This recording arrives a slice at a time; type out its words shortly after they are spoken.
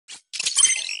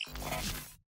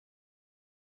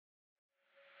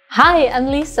Hi, I'm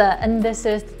Lisa and this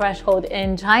is Threshold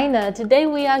in China. Today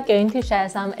we are going to share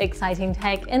some exciting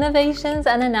tech innovations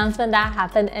and announcements that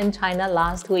happened in China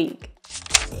last week.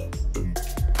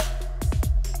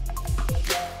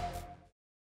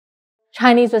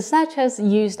 Chinese researchers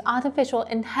used artificial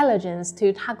intelligence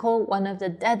to tackle one of the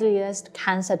deadliest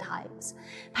cancer types.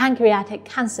 Pancreatic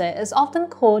cancer is often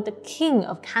called the king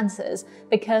of cancers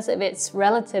because of its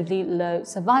relatively low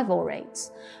survival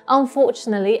rates.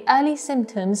 Unfortunately, early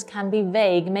symptoms can be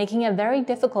vague, making it very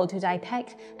difficult to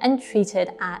detect and treat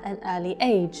it at an early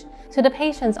age, so the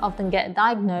patients often get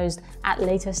diagnosed at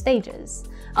later stages.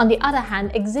 On the other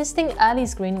hand, existing early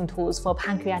screening tools for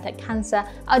pancreatic cancer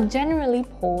are generally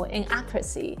poor in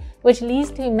accuracy, which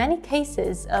leads to many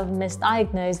cases of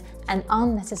misdiagnosed and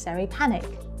unnecessary panic.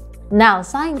 Now,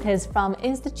 scientists from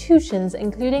institutions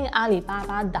including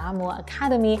Alibaba Damo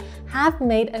Academy have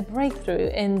made a breakthrough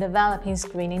in developing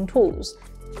screening tools.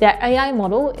 Their AI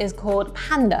model is called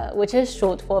PANDA, which is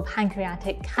short for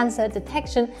Pancreatic Cancer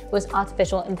Detection with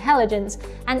Artificial Intelligence,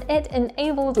 and it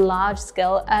enables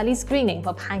large-scale early screening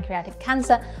for pancreatic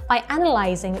cancer by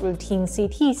analyzing routine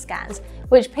CT scans,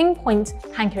 which pinpoint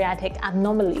pancreatic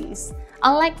anomalies.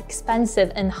 Unlike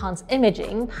expensive enhanced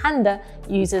imaging, PANDA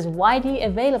uses widely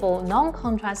available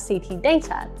non-contrast CT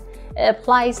data. It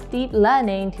applies deep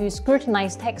learning to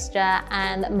scrutinize texture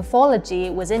and morphology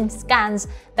within scans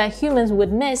that humans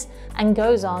would miss and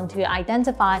goes on to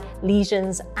identify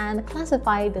lesions and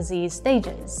classify disease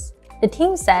stages. The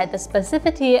team said the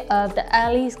specificity of the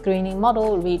early screening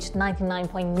model reached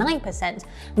 99.9%,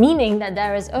 meaning that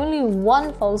there is only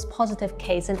one false positive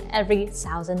case in every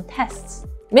 1,000 tests.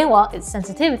 Meanwhile, its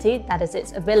sensitivity, that is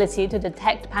its ability to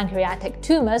detect pancreatic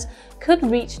tumors, could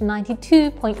reach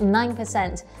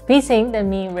 92.9%, beating the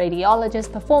mean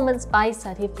radiologist performance by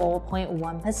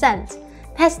 34.1%.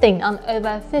 Testing on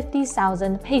over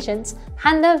 50,000 patients,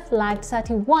 PANDA flagged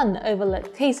 31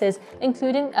 overlooked cases,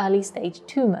 including early-stage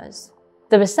tumors.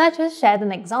 The researchers shared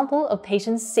an example of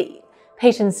patient C.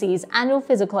 Patient C's annual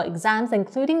physical exams,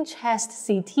 including chest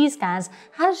CT scans,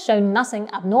 has shown nothing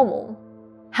abnormal.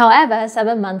 However,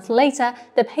 7 months later,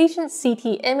 the patient's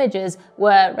CT images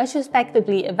were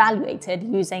retrospectively evaluated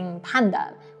using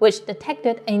PANDA, which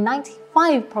detected a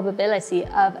 95% probability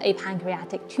of a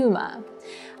pancreatic tumor.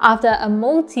 After a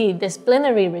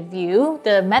multidisciplinary review,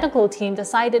 the medical team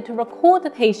decided to record the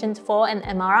patient for an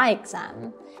MRI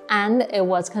exam. And it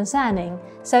was concerning,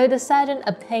 so the surgeon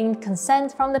obtained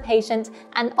consent from the patient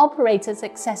and operated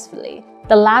successfully.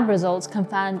 The lab results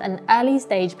confirmed an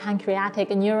early-stage pancreatic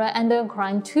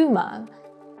neuroendocrine tumor,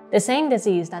 the same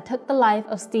disease that took the life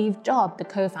of Steve Jobs, the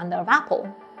co-founder of Apple.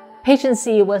 Patient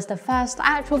C was the first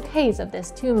actual case of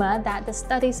this tumor that the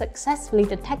study successfully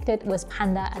detected with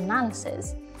PANDA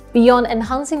analysis. Beyond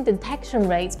enhancing detection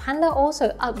rates, PANDA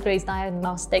also upgrades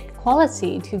diagnostic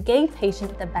quality to give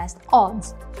patients the best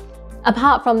odds.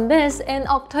 Apart from this, in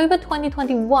October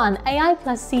 2021, AI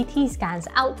plus CT scans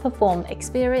outperformed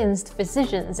experienced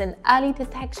physicians in early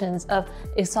detections of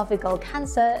esophageal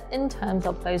cancer in terms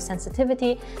of both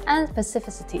sensitivity and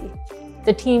specificity.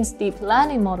 The team's deep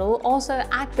learning model also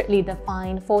accurately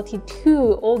defined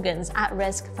 42 organs at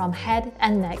risk from head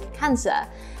and neck cancer,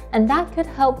 and that could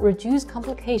help reduce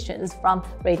complications from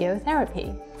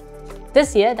radiotherapy.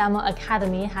 This year, Damo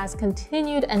Academy has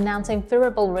continued announcing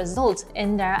favorable results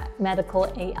in their medical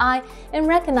AI in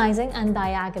recognizing and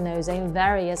diagnosing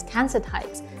various cancer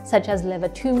types, such as liver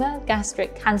tumor,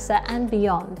 gastric cancer, and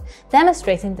beyond,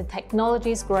 demonstrating the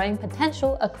technology's growing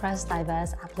potential across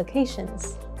diverse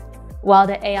applications. While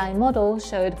the AI model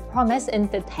showed promise in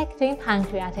detecting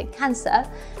pancreatic cancer,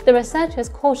 the researchers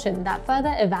cautioned that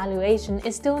further evaluation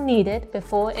is still needed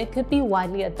before it could be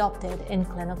widely adopted in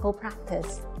clinical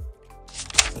practice.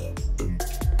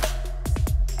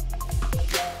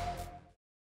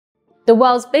 The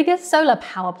world's biggest solar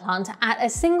power plant at a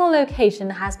single location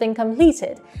has been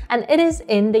completed, and it is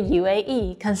in the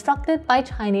UAE, constructed by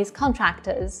Chinese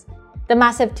contractors. The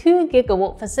massive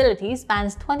 2-gigawatt facility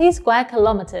spans 20 square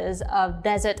kilometers of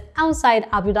desert outside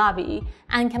Abu Dhabi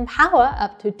and can power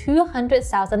up to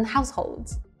 200,000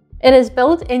 households. It is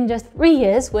built in just 3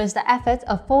 years with the effort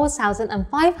of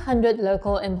 4,500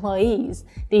 local employees.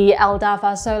 The Al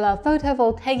Dafa solar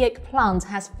photovoltaic plant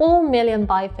has 4 million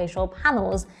bifacial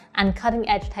panels and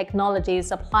cutting-edge technology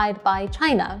supplied by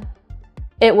China.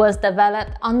 It was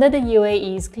developed under the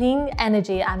UAE's Clean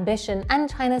Energy Ambition and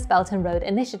China's Belt and Road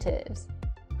initiatives.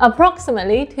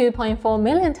 Approximately 2.4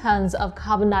 million tons of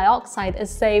carbon dioxide is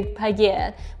saved per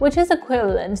year, which is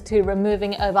equivalent to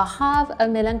removing over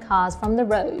 500,000 cars from the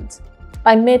roads.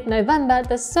 By mid-November,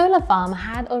 the solar farm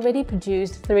had already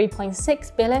produced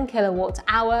 3.6 billion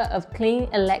kilowatt-hour of clean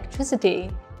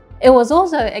electricity. It was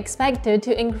also expected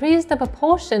to increase the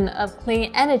proportion of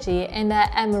clean energy in the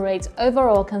Emirates'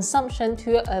 overall consumption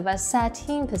to over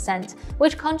 13%,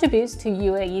 which contributes to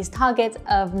UAE's target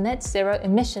of net zero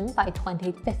emission by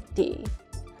 2050.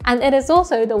 And it is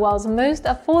also the world's most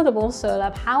affordable solar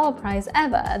power price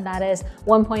ever, that is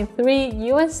 1.3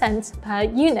 US cents per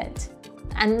unit.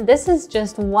 And this is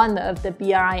just one of the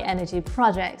BRI energy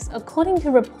projects. According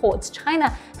to reports, China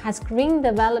has green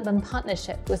development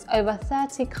partnership with over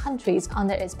 30 countries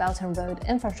under its Belt and Road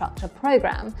Infrastructure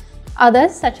program.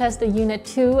 Others, such as the Unit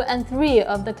 2 and 3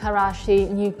 of the Karachi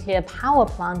nuclear power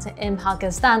plant in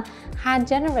Pakistan, had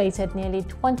generated nearly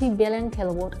 20 billion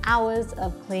kilowatt hours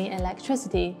of clean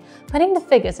electricity. Putting the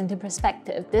figures into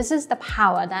perspective, this is the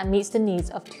power that meets the needs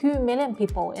of 2 million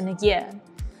people in a year.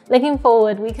 Looking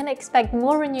forward, we can expect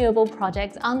more renewable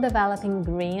projects on developing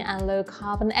green and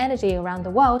low-carbon energy around the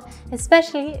world,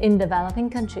 especially in developing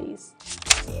countries.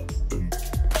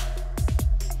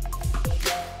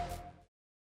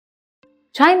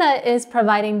 China is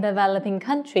providing developing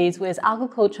countries with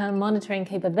agriculture monitoring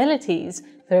capabilities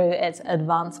through its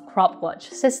advanced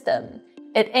CropWatch system.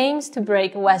 It aims to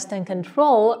break Western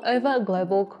control over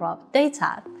global crop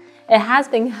data. It has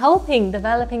been helping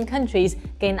developing countries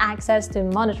gain access to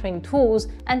monitoring tools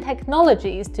and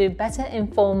technologies to better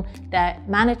inform their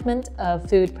management of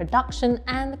food production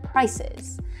and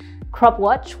prices.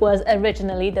 CropWatch was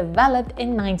originally developed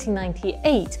in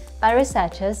 1998 by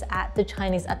researchers at the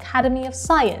Chinese Academy of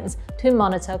Science to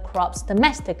monitor crops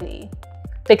domestically.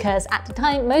 Because at the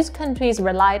time, most countries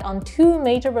relied on two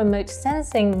major remote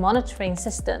sensing monitoring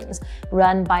systems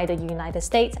run by the United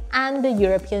States and the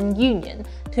European Union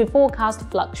to forecast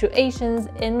fluctuations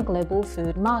in global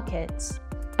food markets.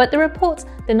 But the reports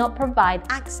did not provide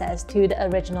access to the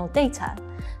original data.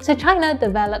 So China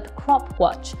developed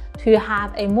CropWatch to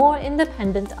have a more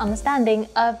independent understanding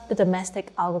of the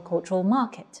domestic agricultural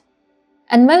market.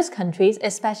 And most countries,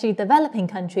 especially developing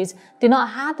countries, do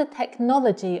not have the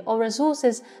technology or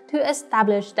resources to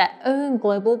establish their own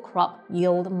global crop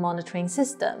yield monitoring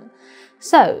system.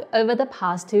 So, over the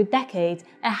past 2 decades,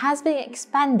 it has been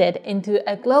expanded into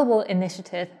a global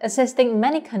initiative assisting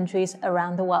many countries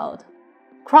around the world.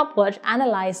 CropWatch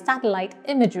analyzes satellite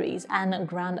imageries and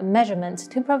ground measurements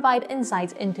to provide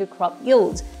insights into crop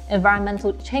yields,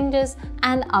 environmental changes,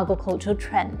 and agricultural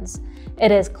trends.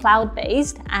 It is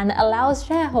cloud-based and allows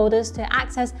shareholders to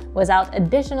access without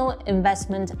additional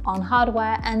investment on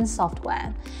hardware and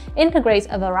software. It integrates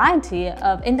a variety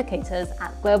of indicators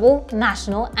at global,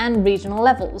 national, and regional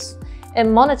levels. It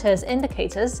monitors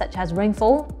indicators such as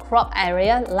rainfall, crop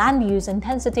area, land use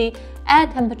intensity, air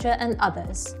temperature, and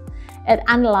others. It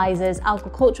analyzes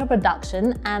agricultural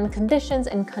production and conditions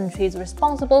in countries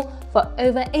responsible for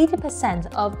over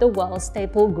 80% of the world's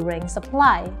staple grain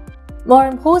supply. More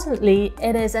importantly,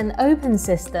 it is an open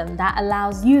system that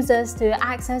allows users to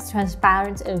access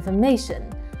transparent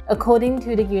information. According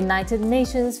to the United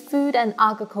Nations Food and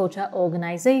Agriculture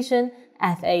Organization,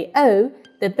 FAO,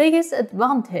 the biggest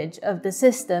advantage of the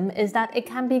system is that it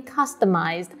can be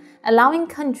customized, allowing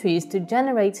countries to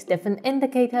generate different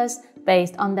indicators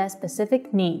based on their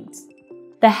specific needs.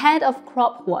 The head of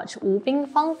CropWatch, Wu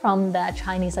Bingfang from the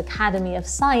Chinese Academy of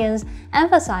Science,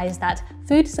 emphasized that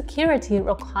food security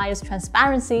requires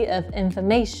transparency of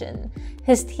information.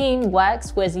 His team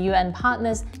works with UN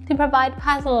partners to provide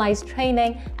personalized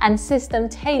training and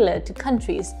systems tailored to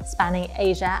countries spanning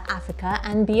Asia, Africa,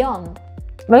 and beyond.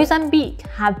 Mozambique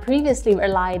had previously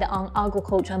relied on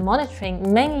agriculture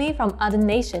monitoring mainly from other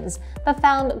nations, but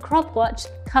found CropWatch's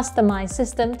customized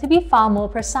system to be far more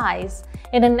precise.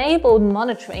 It enabled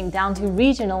monitoring down to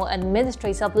regional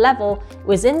administrative level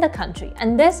within the country,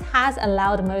 and this has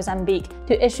allowed Mozambique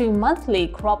to issue monthly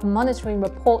crop monitoring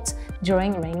reports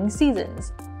during rainy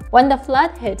seasons. When the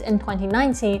flood hit in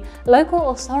 2019,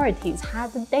 local authorities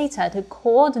had the data to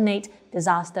coordinate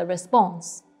disaster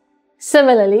response.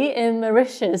 Similarly, in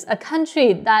Mauritius, a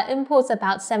country that imports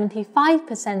about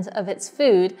 75% of its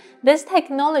food, this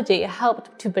technology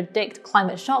helped to predict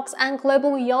climate shocks and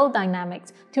global yield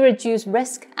dynamics to reduce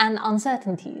risk and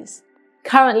uncertainties.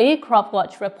 Currently,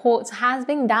 CropWatch reports has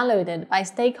been downloaded by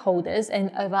stakeholders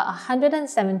in over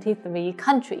 173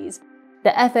 countries.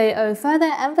 The FAO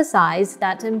further emphasized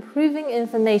that improving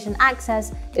information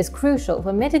access is crucial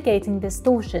for mitigating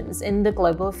distortions in the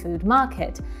global food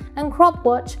market, and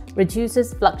CropWatch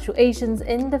reduces fluctuations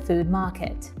in the food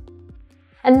market.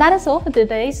 And that is all for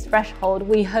today's Threshold.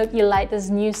 We hope you like this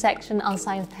new section on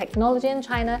science, technology, and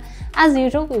China. As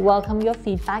usual, we welcome your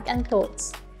feedback and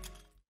thoughts.